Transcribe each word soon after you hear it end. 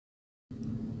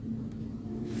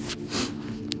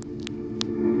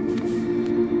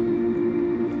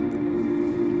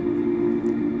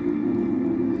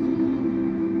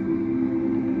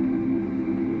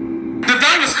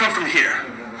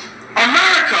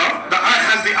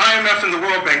IMF and the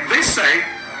World Bank, they say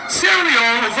Sierra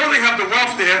Leone, although they have the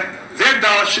wealth there, their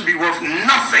dollar should be worth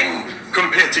nothing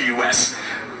compared to U.S.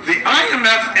 The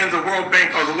IMF and the World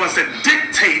Bank are the ones that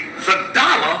dictate the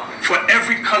dollar for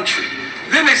every country.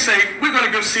 Then they say, we're going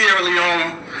to give Sierra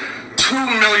Leone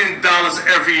 $2 million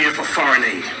every year for foreign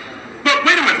aid. But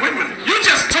wait a minute. You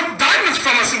just took diamonds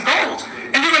from us and gold,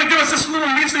 and you're going to give us this little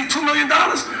measly $2 million?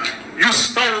 You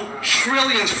stole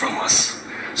trillions from us.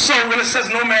 So when it says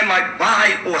no man might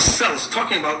buy or sell, it's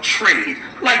talking about trade,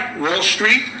 like Wall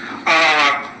Street,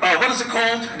 what is it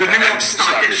called? The New York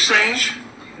Stock Exchange.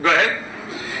 Go ahead.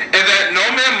 And that no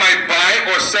man might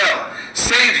buy or sell,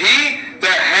 save he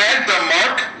that had the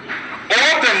mark,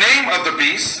 or the name of the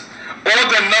beast, or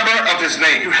the number of his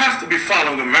name. You have to be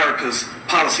following America's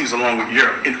policies along with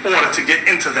Europe in order to get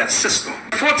into that system.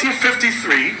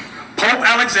 1453, Pope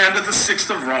Alexander VI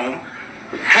of Rome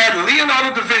had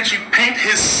Leonardo da Vinci paint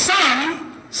his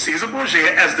son, Caesar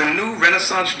Borgia, as the new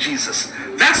Renaissance Jesus.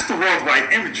 That's the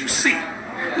worldwide image you see.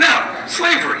 Now,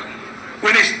 slavery.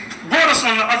 When they brought us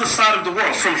on the other side of the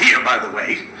world, from here, by the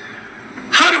way,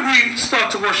 how did we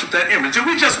start to worship that image? Did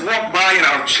we just walk by in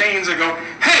our chains and go,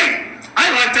 hey, I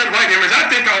like that white image,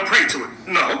 I think I'll pray to it?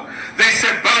 No. They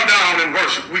said, bow down and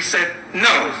worship. We said,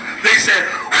 no. They said,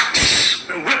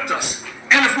 whoosh, and whipped us.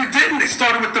 And if we didn't, they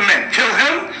started with the men. Kill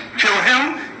him, kill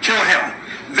him, kill him.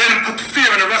 Then put fear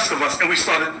in the rest of us, and we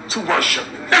started to worship.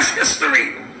 That's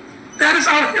history. That is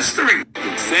our history.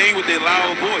 Saying with a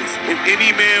loud voice, if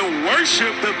any man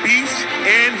worship the beast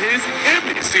and his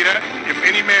image. See that? If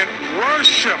any man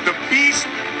worship the beast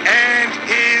and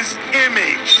his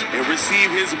image, and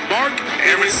receive his mark,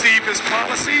 and receive his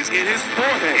policies in his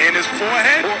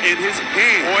forehead, or in his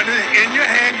hand, or in your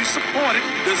hand, you support it,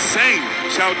 the same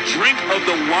shall drink of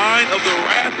the wine of the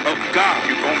wrath of God.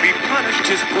 You're going to be punished.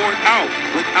 Which is poured out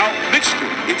without mixture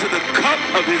into the cup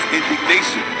of his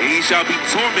indignation. And he shall be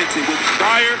tormented with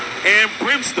fire and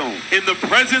brimstone in the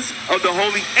presence of the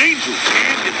holy angels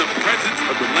and in the presence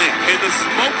of the Lamb. And the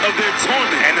smoke of their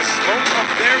torment. And the smoke of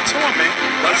their torment.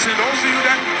 Listen, those of you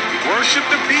that worship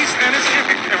the beast and his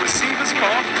image and receive his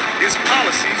mark, his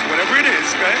policies, whatever it is,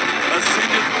 okay,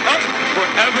 ascendeth up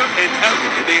forever and ever.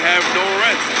 And they have no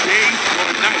rest, day or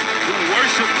night, who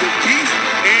worship the beast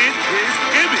and his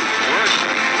image. Worship.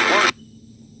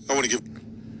 I want to give.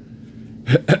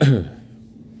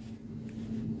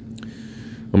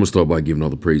 I'm going to start by giving all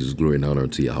the praises, glory, and honor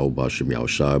unto Yahweh, Bashem,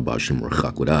 Yahushai, Bashem,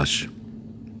 Rachakwadash.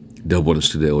 Double honors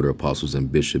to the elder apostles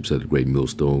and bishops at the great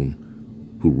millstone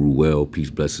who rule well. Peace,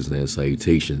 blessings, and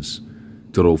salutations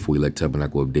to the hopeful elect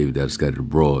tabernacle of David that is scattered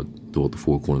abroad throughout the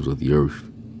four corners of the earth.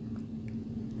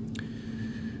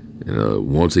 And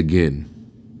once again,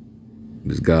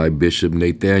 this guy, Bishop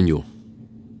Nathaniel.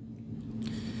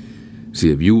 See,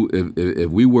 if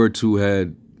we were to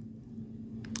had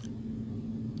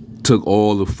took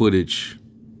all the footage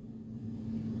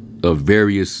of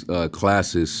various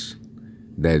classes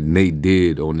that Nate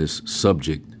did on this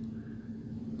subject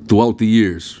throughout the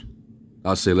years,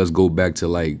 I'll say let's go back to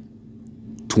like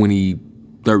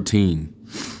 2013.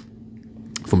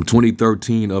 From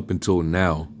 2013 up until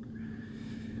now,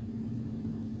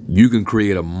 you can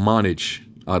create a montage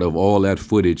out of all that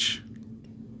footage,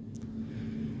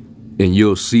 and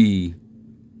you'll see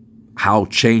how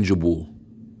changeable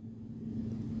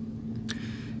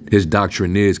his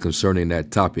doctrine is concerning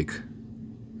that topic.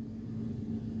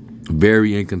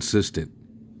 Very inconsistent.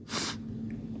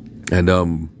 And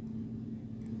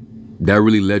that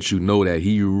really lets you know that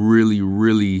he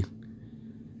really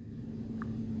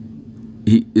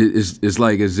it's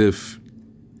like as if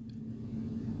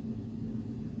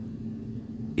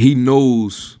he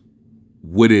knows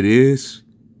what it is,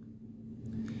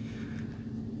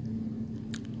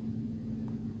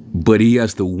 but he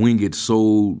has to wing it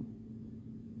so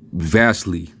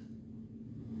vastly.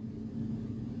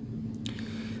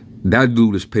 That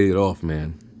dude is paid off,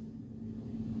 man.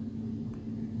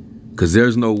 Because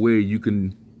there's no way you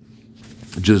can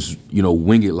just,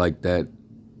 wing it like that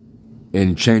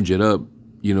and change it up,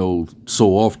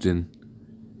 so often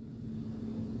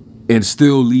and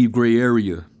still leave gray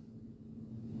area.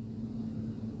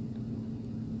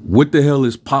 What the hell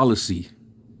is policy?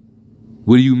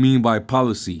 What do you mean by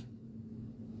policy?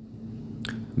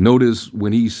 Notice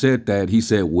when he said that, he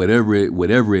said whatever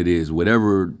it is,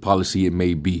 whatever policy it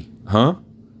may be. Huh?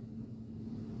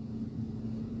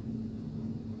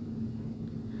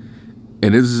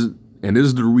 And this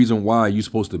is the reason why you're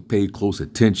supposed to pay close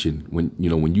attention. When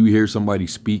you hear somebody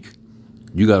speak,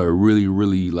 you gotta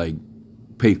really like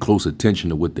pay close attention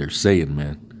to what they're saying,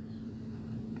 man.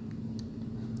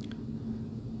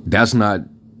 That's not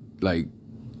like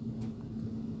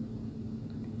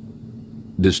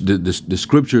the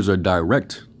scriptures are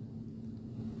direct.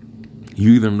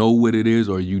 You either know what it is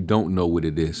or you don't know what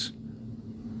it is.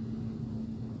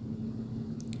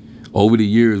 Over the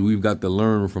years, we've got to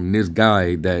learn from this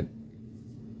guy that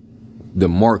the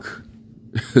mark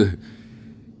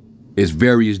is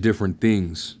various different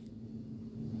things,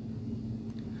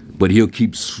 but he'll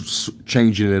keep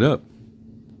changing it up.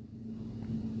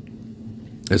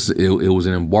 It was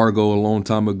an embargo a long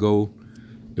time ago.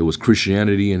 It was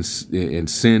Christianity and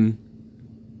sin.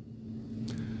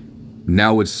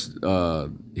 Now it's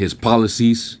his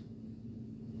policies.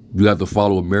 You have to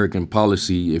follow American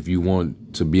policy if you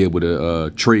want to be able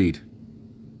to trade.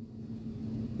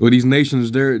 Well, these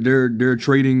nations, they're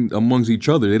trading amongst each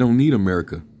other. They don't need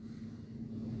America.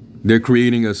 They're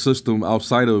creating a system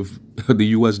outside of the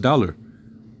U.S. dollar.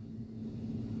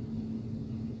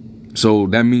 So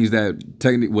that means that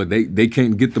technically, they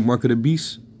can't get the mark of the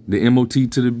beast, the MOT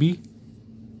to the B.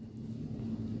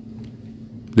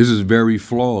 This is very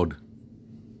flawed.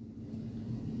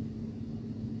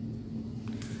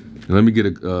 Let me get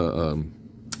a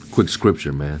quick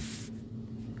scripture, man.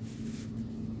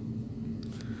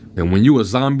 And when you a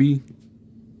zombie,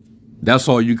 that's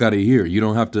all you got to hear. You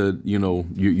don't have to,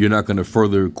 you're not going to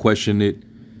further question it.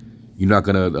 You're not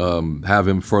going to have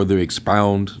him further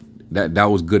expound. That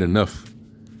was good enough.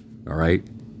 All right.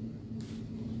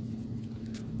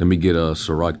 Let me get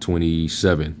Sirach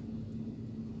 27.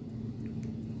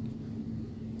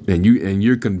 And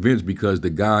you're convinced because the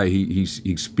guy he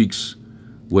speaks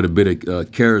with a bit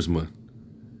of charisma.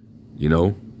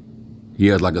 He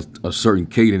has like a certain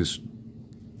cadence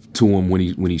to him when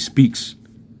he speaks.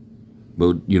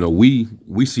 But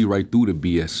we see right through the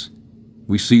BS.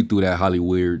 We see through that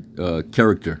Hollywood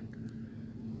character.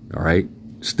 All right,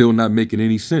 still not making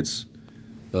any sense.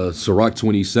 Sirach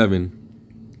 27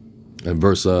 and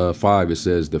verse 5, it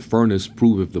says, "The furnace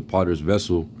proveth the potter's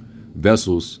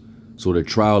vessels, so the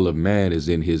trial of man is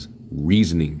in his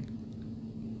reasoning."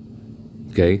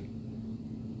 Okay.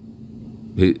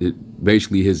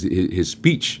 Basically his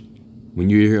speech, when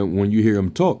you hear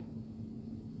him talk,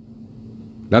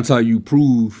 that's how you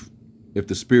prove if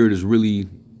the spirit is really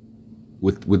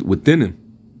within him.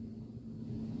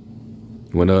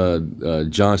 When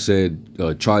John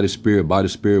said, "Try the spirit by the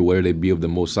spirit, whether they be of the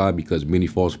Most High, because many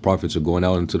false prophets are going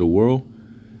out into the world."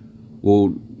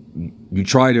 Well, you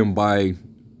try them by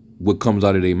what comes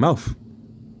out of their mouth.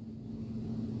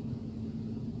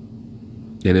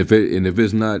 And if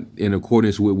it's not in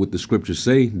accordance with what the scriptures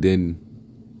say, then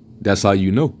that's how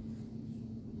you know.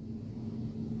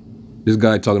 This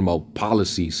guy talking about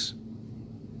policies.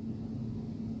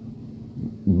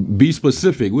 Be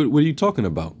specific. What are you talking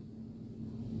about?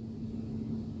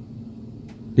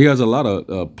 He has a lot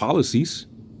of policies.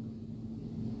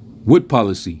 What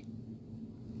policy?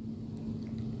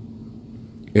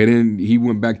 And then he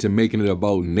went back to making it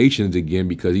about nations again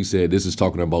because he said this is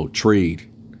talking about trade.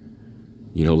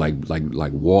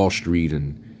 Like Wall Street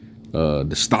and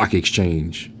the stock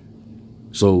exchange.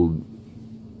 So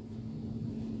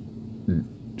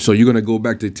you're going to go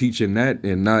back to teaching that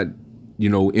and not,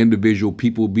 individual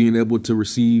people being able to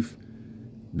receive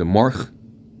the mark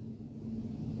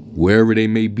wherever they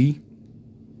may be?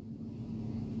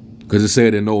 Because it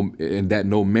said and that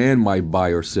no man might buy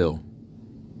or sell.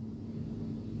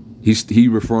 He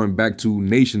referring back to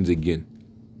nations again.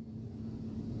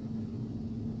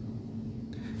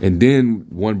 And then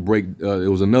it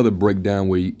was another breakdown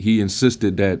where he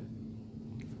insisted that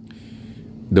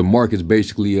the mark is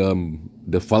basically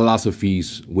the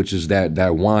philosophies, which is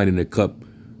that wine in the cup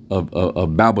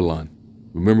of Babylon.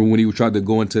 Remember when he tried to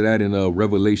go into that in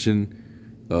Revelation?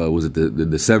 Was it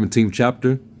the 17th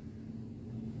chapter,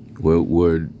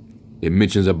 where it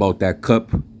mentions about that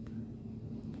cup?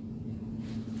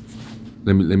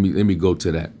 Let me go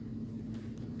to that.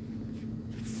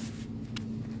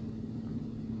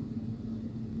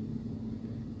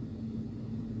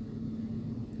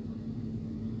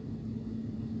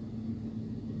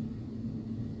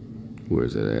 Where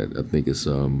is it at? I think it's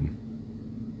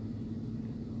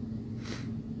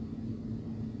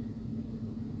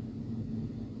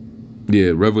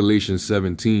Revelation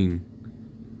 17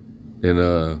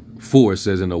 and 4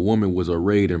 says, "And a woman was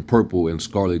arrayed in purple and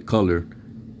scarlet color,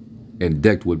 and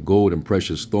decked with gold and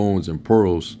precious stones and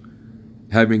pearls,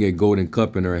 having a golden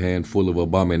cup in her hand full of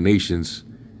abominations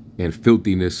and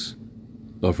filthiness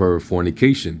of her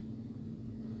fornication."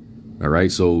 All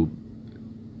right, so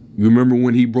you remember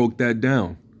when he broke that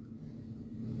down?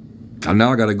 And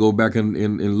now I got to go back and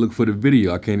look for the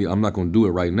video. I'm not going to do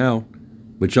it right now,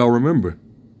 but y'all remember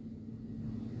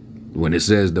when it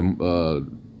says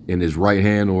in his right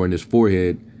hand or in his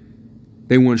forehead,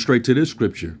 they went straight to this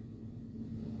scripture.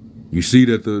 You see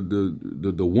that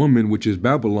the woman, which is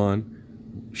Babylon,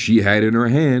 she had in her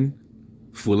hand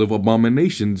full of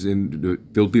abominations and the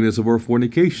filthiness of her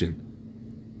fornication.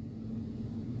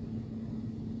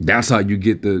 That's how you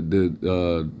get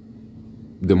the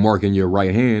mark in your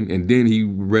right hand. And then he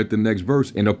read the next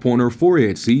verse, and upon her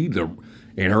forehead, see,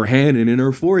 in her hand and in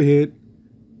her forehead.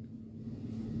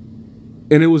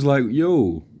 And it was like,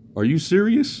 yo, are you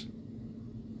serious?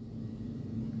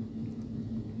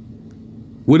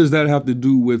 What does that have to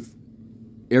do with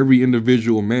every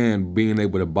individual man being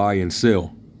able to buy and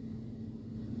sell?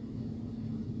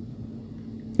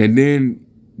 And then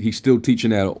he's still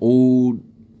teaching that old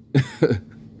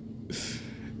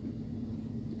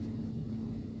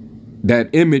that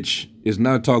image is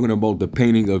not talking about the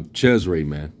painting of Cesare,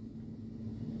 man.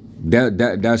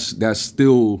 That's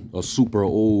still a super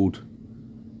old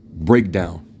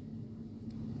breakdown.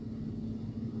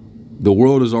 The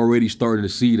world is already starting to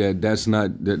see that that's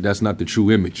not the true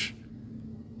image.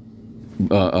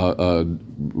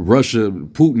 Russia,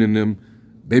 Putin and them,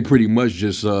 they pretty much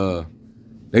just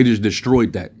they just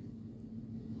destroyed that.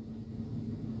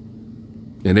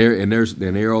 And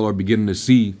they all are beginning to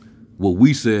see what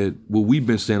we've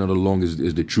been saying all along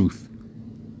is the truth.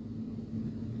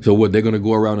 So what, they're gonna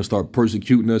go around and start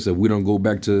persecuting us if we don't go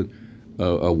back to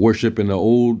worshiping the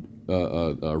old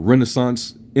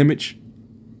Renaissance image?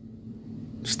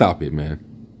 Stop it, man.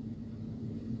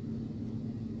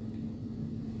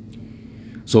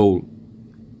 So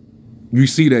you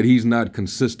see that he's not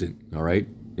consistent, all right?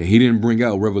 And he didn't bring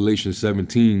out Revelation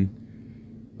 17,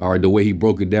 all right, the way he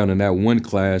broke it down in that one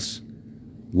class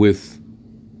with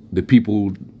the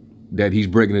people that he's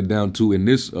breaking it down to in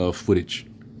this footage.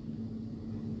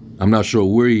 I'm not sure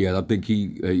where he is. I think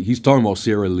he's talking about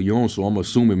Sierra Leone, so I'm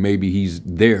assuming maybe he's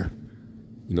there,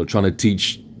 you know, trying to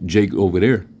teach Jake over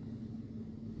there.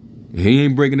 He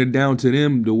ain't breaking it down to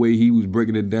them the way he was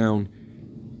breaking it down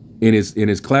in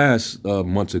his class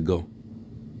months ago.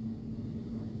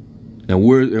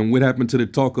 And what happened to the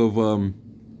talk of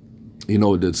you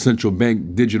know, the central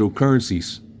bank digital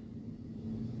currencies?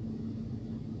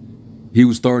 He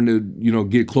was starting to, you know,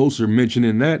 get closer,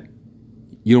 mentioning that.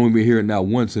 You don't even hear it now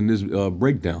once in this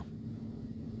breakdown.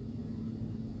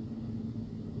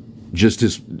 Just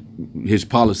his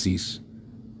policies.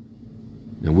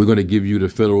 And we're going to give you the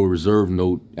Federal Reserve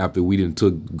note after we done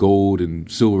took gold and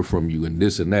silver from you and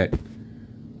this and that.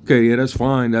 Okay, yeah, that's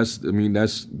fine. That's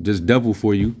just devil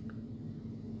for you.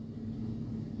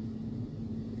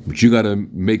 But you got to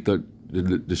make the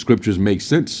scriptures make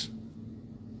sense.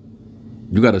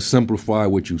 You got to simplify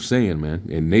what you're saying, man.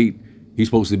 And Nate, he's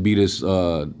supposed to be this,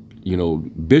 you know,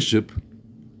 bishop,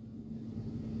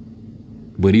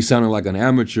 but he sounded like an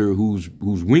amateur who's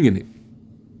winging it.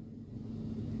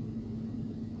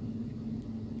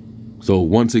 So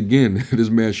once again, this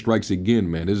man strikes again,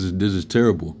 man. This is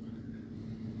terrible.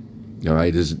 All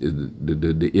right,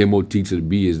 the MOT to the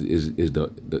B is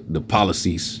the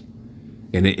policies,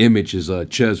 and the image is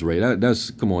Cesare.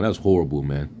 That's come on, that's horrible,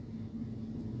 man.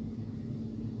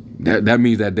 That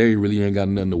means that they really ain't got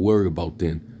nothing to worry about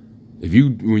then.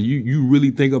 When you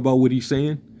really think about what he's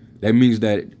saying, that means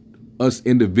that us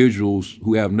individuals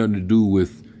who have nothing to do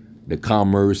with the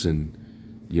commerce and,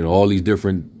 you know, all these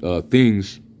different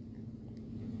things,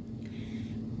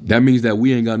 that means that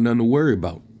we ain't got nothing to worry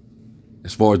about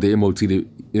as far as the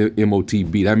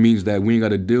MOTB. That means that we ain't got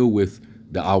to deal with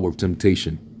the hour of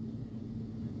temptation,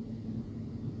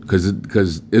 because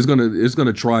it's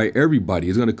gonna try everybody.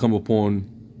 It's gonna come upon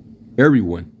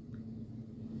everyone.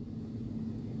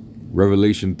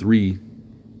 Revelation 3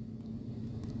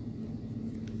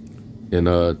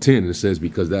 and 10, it says,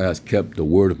 because thou hast kept the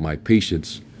word of my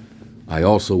patience, I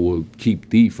also will keep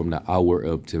thee from the hour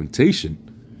of temptation,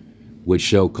 which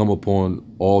shall come upon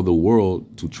all the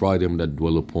world to try them that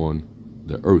dwell upon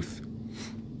the earth.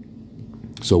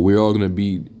 So we're all going to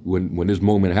be, when this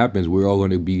moment happens, we're all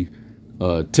going to be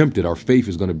tempted. Our faith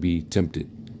is going to be tempted,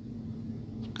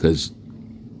 because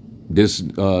this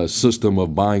system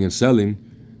of buying and selling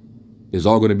is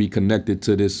all going to be connected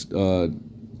to this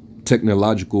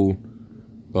technological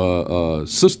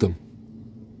system.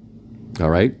 All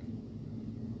right,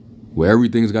 where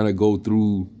everything's going to go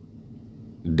through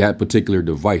that particular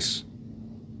device,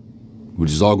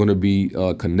 which is all going to be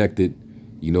connected,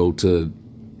 you know, to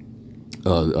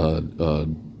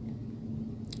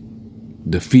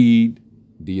the feed,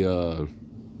 the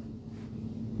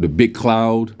big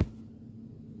cloud.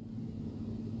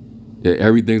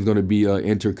 Everything's going to be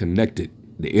interconnected.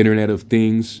 The Internet of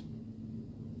Things,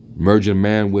 merging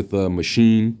man with a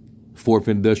machine, fourth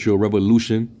industrial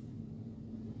revolution.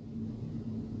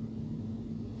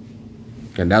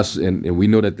 And we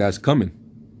know that that's coming.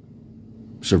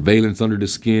 surveillance under the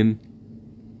skin.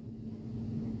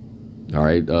 All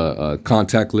right,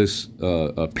 contactless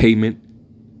payment,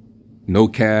 no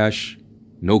cash,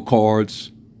 no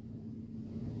cards.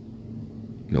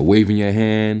 You know, waving your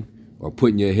hand or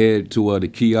putting your head to the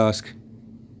kiosk.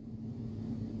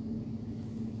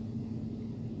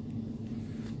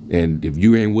 And if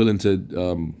you ain't willing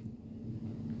to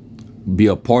be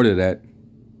a part of that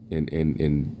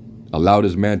and allow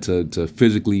this man to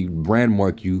physically brand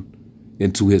mark you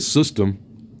into his system,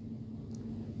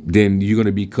 then you're going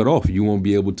to be cut off. You won't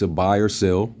be able to buy or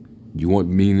sell.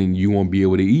 Meaning you won't be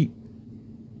able to eat.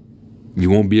 You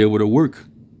won't be able to work,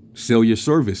 sell your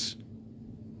service.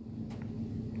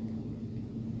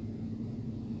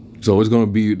 So it's going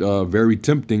to be very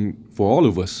tempting for all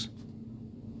of us.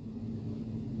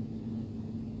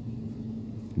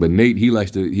 But Nate, he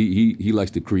likes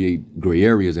to create gray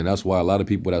areas, and that's why a lot of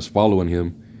people that's following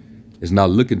him is not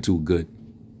looking too good.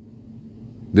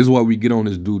 This is why we get on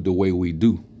this dude the way we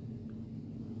do.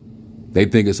 They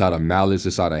think it's out of malice,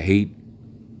 it's out of hate.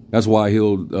 That's why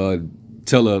he'll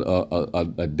tell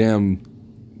a damn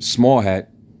small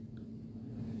hat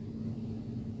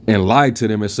and lie to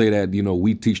them and say that, you know,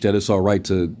 we teach that it's all right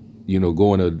to, you know,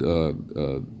 go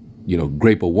and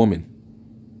grape a woman.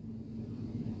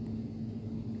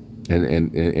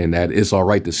 And that it's all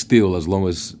right to steal as long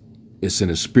as it's in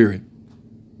a spirit.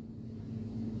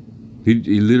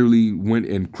 He literally went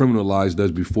and criminalized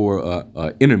us before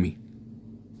an enemy.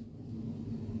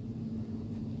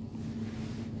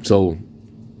 So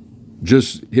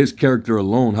just his character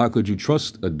alone, how could you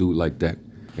trust a dude like that?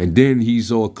 And then he's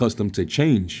so accustomed to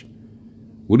change.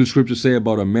 What does scripture say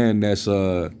about a man that's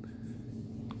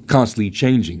constantly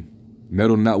changing?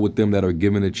 Meddle not with them that are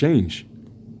given a change.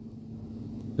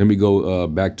 Let me go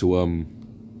back to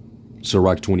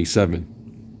Sirach 27.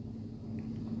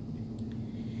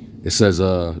 It says,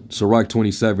 Sirach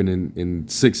 27 in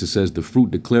 6, it says, the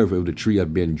fruit declareth of the tree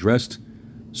have been dressed,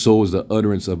 so is the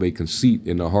utterance of a conceit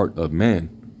in the heart of man.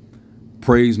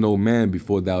 Praise no man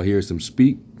before thou hearest him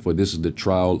speak, for this is the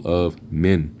trial of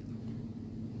men.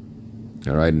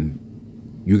 All right, and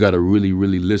you got to really,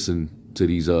 really listen to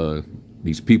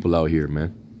these people out here,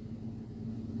 man.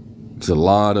 There's a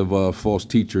lot of false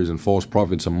teachers and false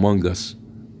prophets among us.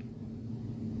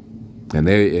 And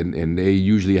they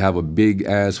usually have a big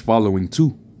ass following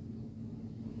too.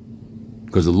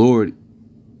 Because the Lord,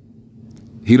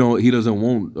 he doesn't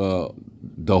want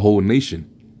the whole nation.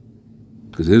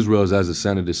 Because Israel is as the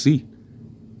sand of the sea.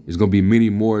 There's going to be many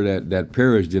more that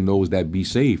perish than those that be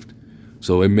saved.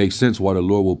 So it makes sense why the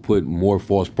Lord will put more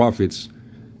false prophets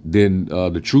than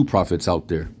the true prophets out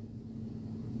there.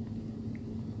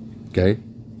 Okay.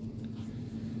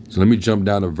 So let me jump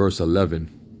down to verse 11.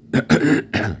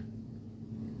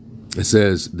 It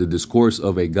says, the discourse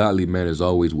of a godly man is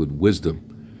always with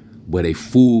wisdom, but a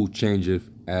fool changeth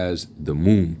as the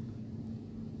moon.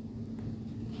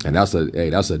 And that's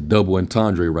a double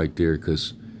entendre right there,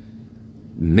 because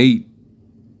Nate,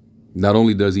 not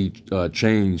only does he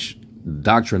change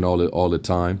doctrine all the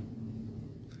time,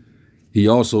 he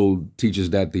also teaches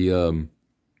that the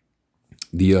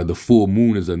full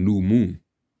moon is a new moon.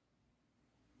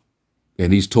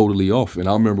 And he's totally off. And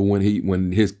I remember when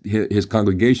his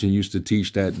congregation used to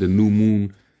teach that the new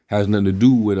moon has nothing to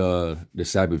do with the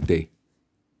Sabbath day.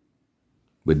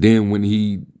 But then when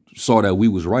he saw that we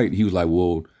was right, he was like,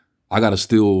 well, I got to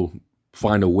still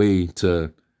find a way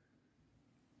to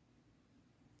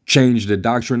change the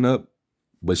doctrine up,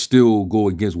 but still go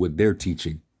against what they're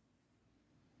teaching.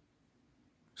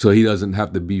 So he doesn't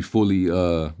have to be fully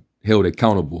held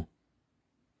accountable.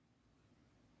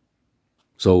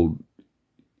 So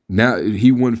now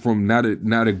he went from not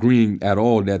agreeing at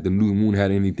all that the new moon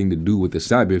had anything to do with the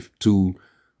Sabbath to,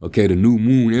 okay, the new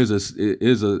moon is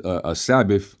a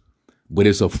Sabbath, but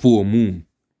it's a full moon.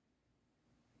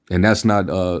 And that's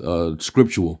not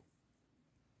scriptural.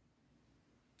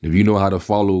 If you know how to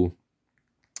follow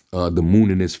the moon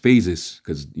in its phases,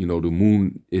 because, you know, the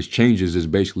moon, its changes is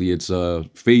basically its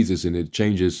phases, and it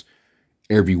changes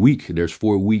every week. There's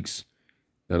 4 weeks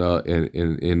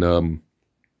in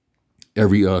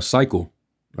every cycle.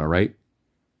 All right.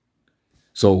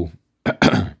 So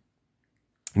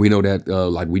we know that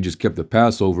like we just kept the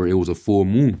Passover, it was a full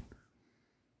moon.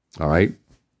 All right.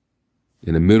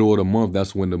 In the middle of the month,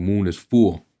 that's when the moon is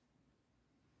full.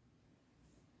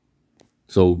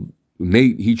 So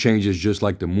Nate, he changes just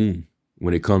like the moon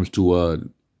when it comes to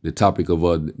the topic of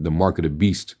the mark of the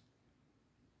beast.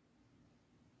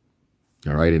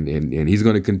 All right. And he's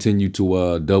going to continue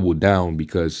to double down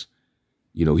because,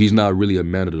 you know, he's not really a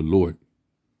man of the Lord.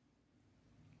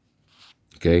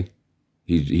 Okay.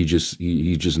 He's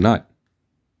just not.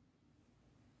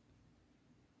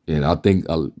 And I think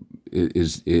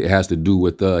it has to do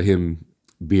with him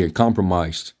being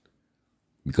compromised,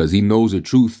 because he knows the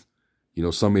truth. You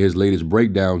know, some of his latest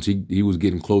breakdowns, he was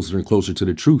getting closer and closer to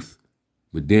the truth.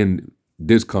 But then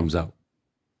this comes out.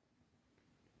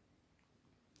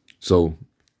 So,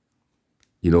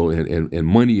 you know, and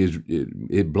money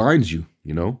it blinds you,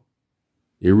 you know.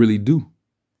 It really do.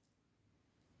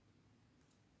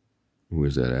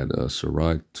 Where's that at?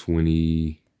 Sirach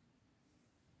 20.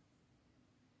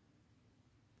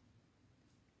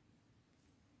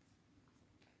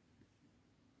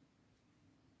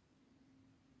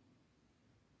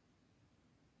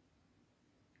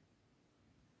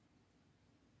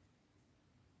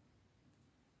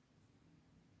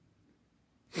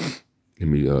 Let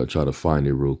me try to find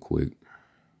it real quick.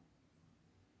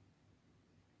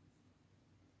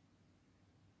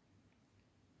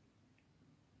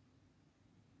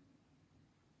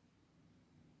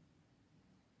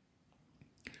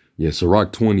 Yeah,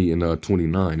 Sirach 20 and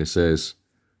 29, it says,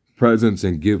 presents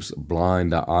and gifts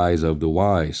blind the eyes of the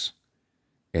wise,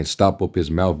 and stop up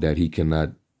his mouth that he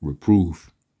cannot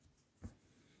reprove.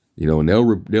 You know, and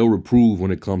they'll reprove when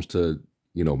it comes to,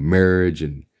 you know, marriage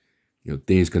and, you know,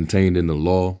 things contained in the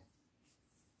law.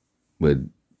 But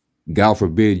God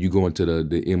forbid you go into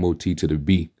the MOT to the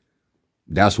B.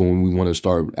 That's when we want to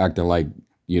start acting like,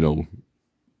 you know,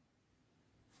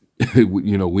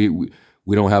 you know, we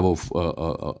don't have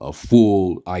a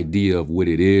full idea of what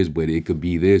it is, but it could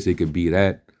be this, it could be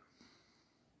that.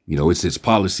 You know, it's its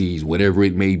policies, whatever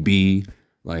it may be.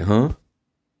 Like, huh?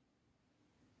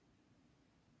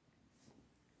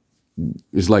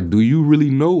 It's like, do you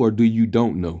really know or do you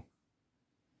don't know?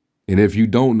 And if you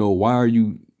don't know, why are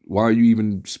you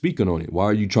even speaking on it? Why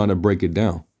are you trying to break it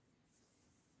down?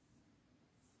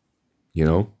 You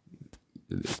know,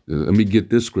 let me get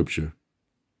this scripture.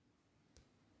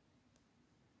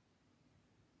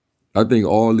 I think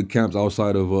all the camps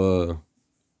outside of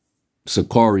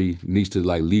Sakari needs to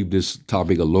like leave this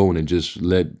topic alone and just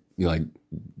let, you know, like,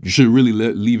 you should really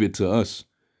leave it to us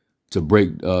to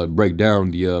break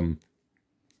down the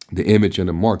image and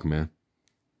the mark, man.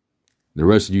 The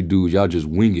rest of you dudes, y'all just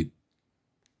wing it.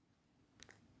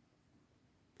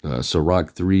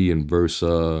 Sirach 3 and verse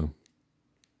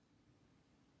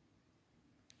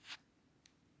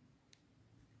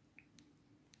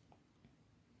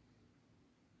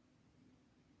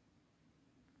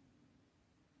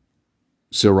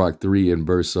Sirach 3 and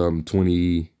verse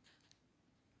 25,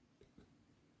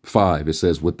 it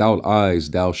says, without eyes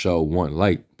thou shalt want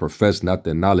light. Profess not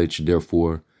the knowledge,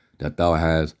 therefore, that thou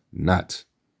hast not.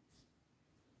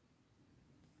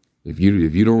 If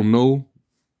you don't know,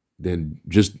 then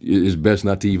just it's best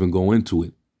not to even go into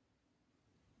it.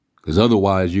 Because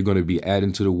otherwise you're going to be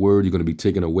adding to the word, you're going to be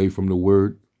taken away from the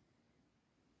word,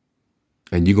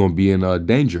 and you're going to be in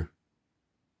danger.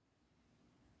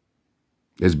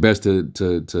 It's best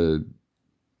to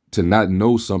not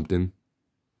know something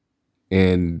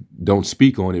and don't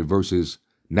speak on it versus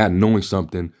not knowing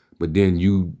something, but then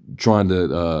you trying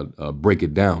to break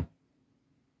it down.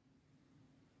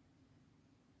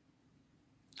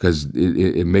 Because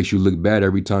it makes you look bad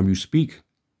every time you speak.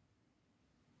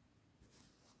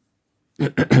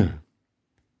 Let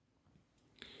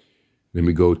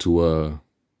me go to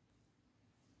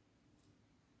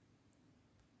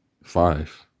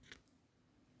 5.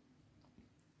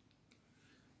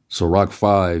 Sirach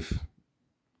 5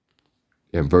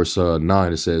 and verse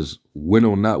 9, it says,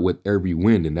 winnow not with every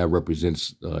wind, and that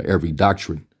represents every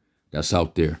doctrine that's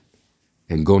out there.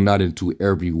 And go not into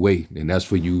every way. And that's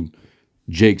for you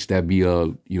Jakes that be,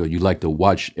 you know, you like to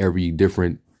watch every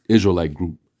different Israelite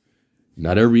group.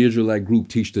 Not every Israelite group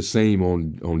teach the same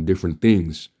on different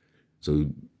things. So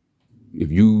if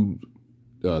you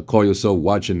call yourself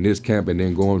watching this camp and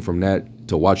then going from that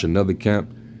to watch another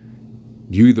camp,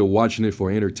 you either watching it for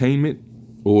entertainment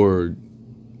or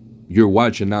you're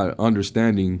watching not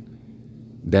understanding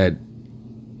that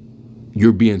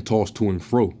you're being tossed to and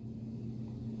fro.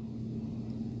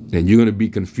 And you're going to be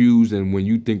confused. And when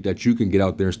you think that you can get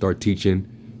out there and start teaching,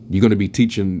 you're going to be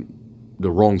teaching the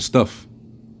wrong stuff.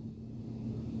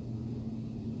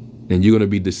 And you're going to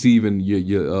be deceiving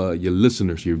your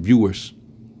listeners, your viewers.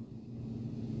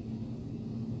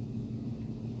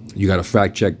 You got to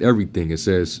fact check everything. It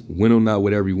says, winnow not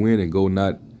with every wind and go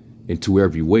not into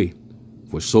every way.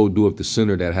 For so doeth the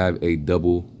sinner that have a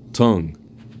double tongue.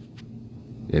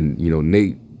 And, you know,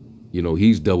 Nate, you know,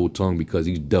 he's double tongued because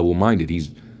he's double minded.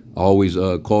 He's always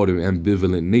called him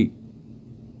ambivalent Nate.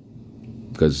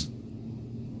 Because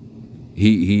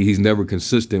he's never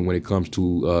consistent when it comes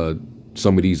to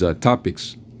some of these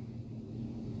topics.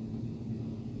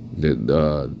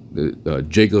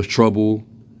 Jacob's trouble,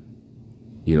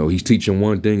 You know, he's teaching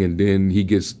one thing and then he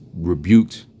gets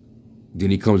rebuked. Then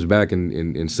he comes back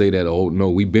and say that, oh, no,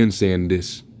 we've been saying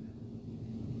this.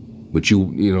 But you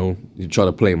know, you try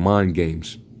to play mind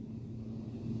games.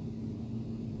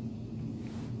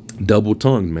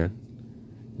 Double-tongued, man.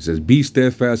 It says, be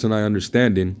steadfast in thy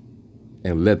understanding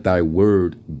and let thy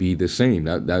word be the same.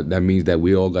 That means that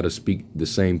we all got to speak the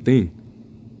same thing.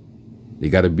 You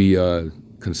got to be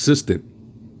consistent.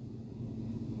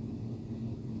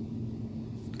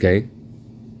 Okay?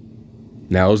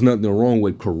 Now, there's nothing wrong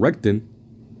with correcting,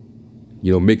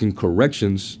 you know, making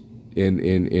corrections in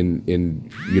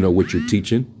you know, what you're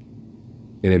teaching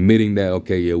and admitting that,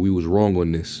 okay, yeah, we was wrong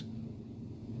on this.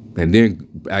 And then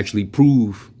actually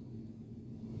prove,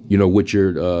 you know, what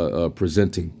you're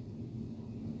presenting.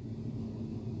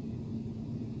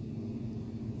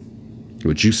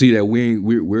 But you see that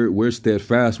we're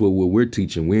steadfast with what we're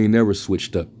teaching. We ain't never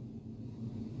switched up.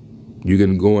 You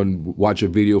can go and watch a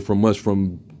video from us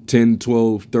from 10,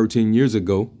 12, 13 years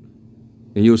ago,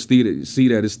 and you'll see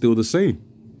that it's still the same.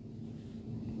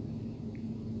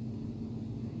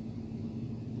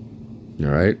 All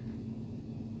right.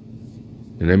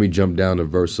 And let me jump down to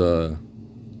verse, let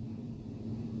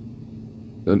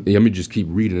me just keep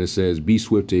reading. It says, be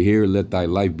swift to hear, let thy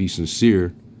life be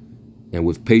sincere, and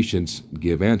with patience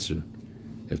give answer.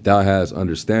 If thou hast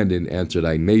understanding, answer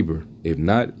thy neighbor. If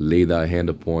not, lay thy hand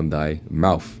upon thy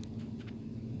mouth.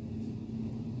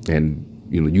 And,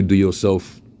 you know, you do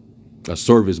yourself a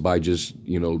service by just,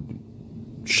 you know,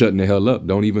 shutting the hell up.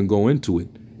 Don't even go into it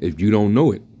if you don't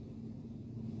know it.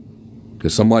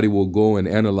 Because somebody will go and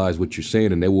analyze what you're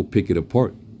saying and they will pick it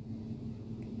apart.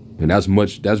 And that's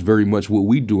very much what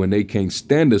we do, and they can't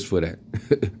stand us for that.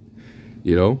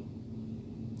 You know?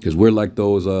 Because we're like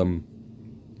those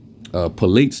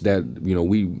palates that, you know,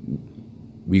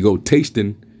 we go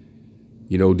tasting,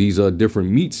 you know, these different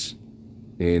meats.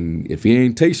 And if it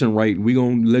ain't tasting right, we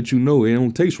gonna let you know it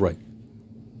don't taste right.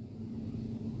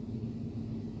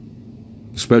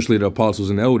 Especially the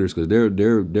apostles and elders, because they're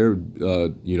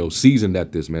you know, seasoned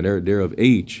at this, man. They're of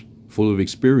age, full of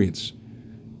experience,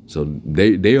 so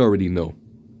they already know.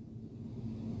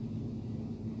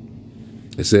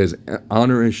 It says,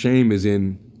 honor and shame is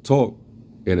in talk,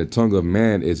 and the tongue of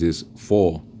man is his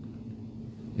fall.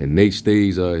 And Nate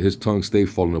stays, his tongue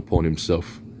stays falling upon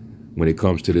himself when it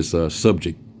comes to this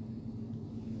subject.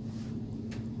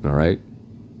 All right.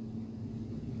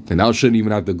 And I shouldn't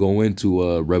even have to go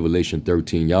into Revelation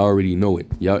 13. Y'all already know it.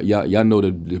 Y'all know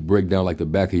the breakdown like the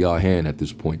back of y'all hand at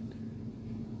this point.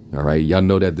 All right. Y'all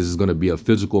know that this is going to be a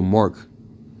physical mark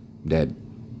that,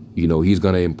 you know, he's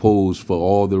going to impose for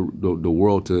all the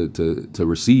world to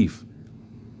receive.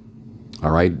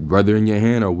 All right. Whether in your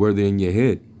hand or whether in your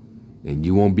head. And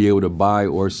you won't be able to buy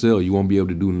or sell. You won't be able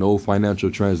to do no financial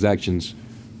transactions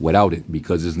without it,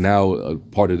 because it's now a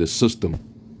part of the system.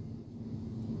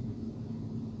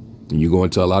 And you go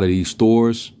into a lot of these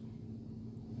stores,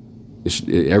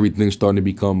 everything's starting to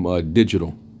become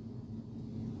digital.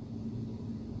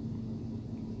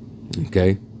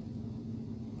 Okay?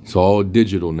 It's all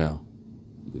digital now.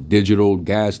 Digital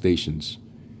gas stations,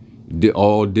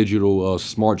 all digital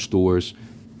smart stores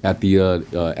at the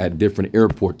at different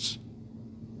airports.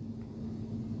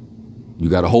 You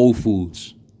got a Whole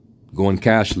Foods going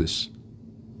cashless.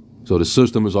 So the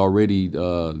system is already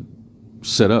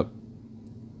set up.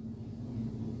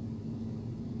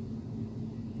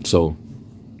 So,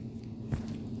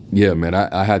 yeah, man,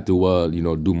 I had to, you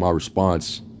know, do my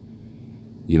response,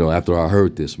 you know, after I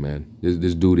heard this, man.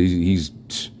 This dude,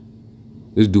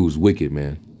 this dude's wicked,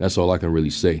 man. That's all I can really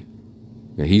say.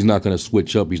 And he's not going to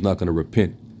switch up. He's not going to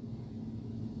repent.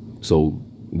 So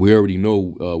we already know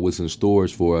what's in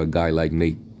stores for a guy like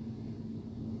Nate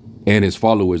and his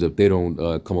followers if they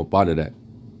don't come up out of that.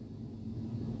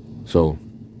 So,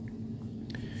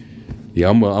 yeah,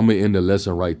 I'm gonna end the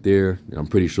lesson right there. I'm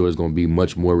pretty sure it's gonna be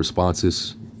much more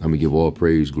responses. I'm gonna give all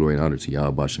praise, glory, and honor to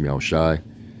Yahweh Bashem Yahushai.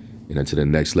 And until the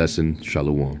next lesson,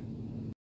 Shalom.